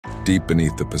Deep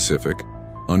beneath the Pacific,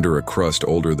 under a crust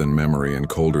older than memory and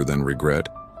colder than regret,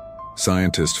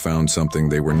 scientists found something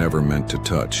they were never meant to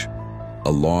touch: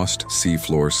 a lost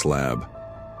seafloor slab,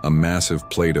 a massive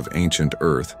plate of ancient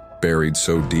Earth buried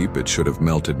so deep it should have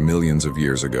melted millions of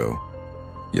years ago.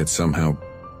 Yet somehow,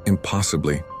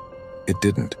 impossibly, it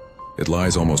didn't. It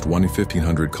lies almost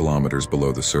 1,500 kilometers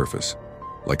below the surface,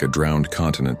 like a drowned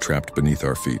continent trapped beneath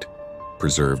our feet,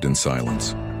 preserved in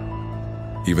silence.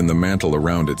 Even the mantle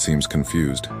around it seems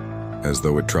confused, as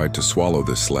though it tried to swallow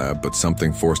this slab, but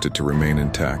something forced it to remain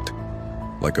intact,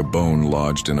 like a bone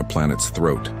lodged in a planet's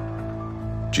throat.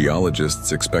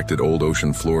 Geologists expected old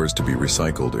ocean floors to be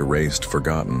recycled, erased,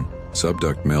 forgotten,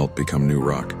 subduct melt, become new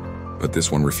rock. But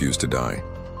this one refused to die.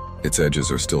 Its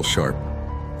edges are still sharp.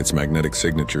 Its magnetic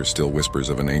signature still whispers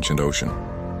of an ancient ocean.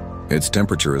 Its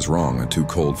temperature is wrong and too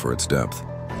cold for its depth.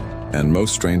 And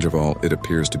most strange of all, it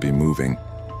appears to be moving.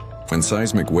 When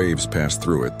seismic waves passed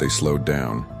through it, they slowed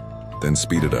down, then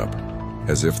speeded up,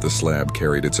 as if the slab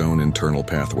carried its own internal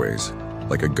pathways,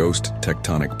 like a ghost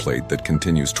tectonic plate that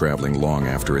continues traveling long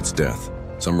after its death.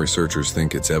 Some researchers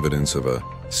think it's evidence of a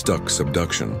stuck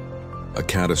subduction, a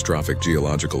catastrophic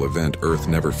geological event Earth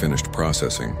never finished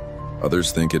processing.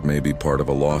 Others think it may be part of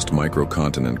a lost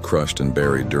microcontinent crushed and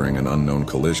buried during an unknown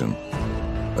collision,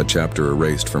 a chapter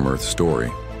erased from Earth's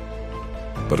story.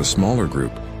 But a smaller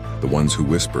group, the ones who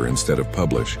whisper instead of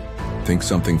publish, think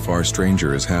something far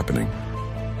stranger is happening.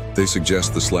 They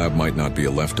suggest the slab might not be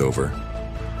a leftover,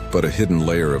 but a hidden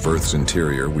layer of Earth's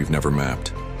interior we've never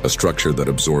mapped. A structure that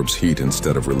absorbs heat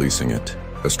instead of releasing it.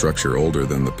 A structure older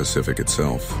than the Pacific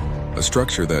itself. A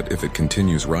structure that, if it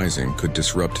continues rising, could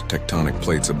disrupt tectonic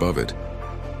plates above it.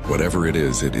 Whatever it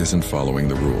isn't following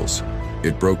the rules.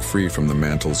 It broke free from the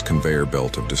mantle's conveyor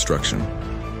belt of destruction,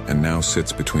 and now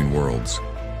sits between worlds.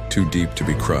 Too deep to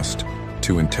be crust,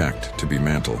 too intact to be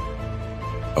mantle.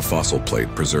 A fossil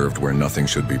plate preserved where nothing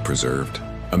should be preserved.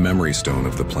 A memory stone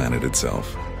of the planet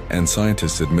itself. And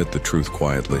scientists admit the truth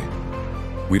quietly.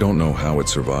 We don't know how it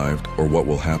survived or what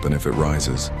will happen if it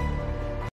rises.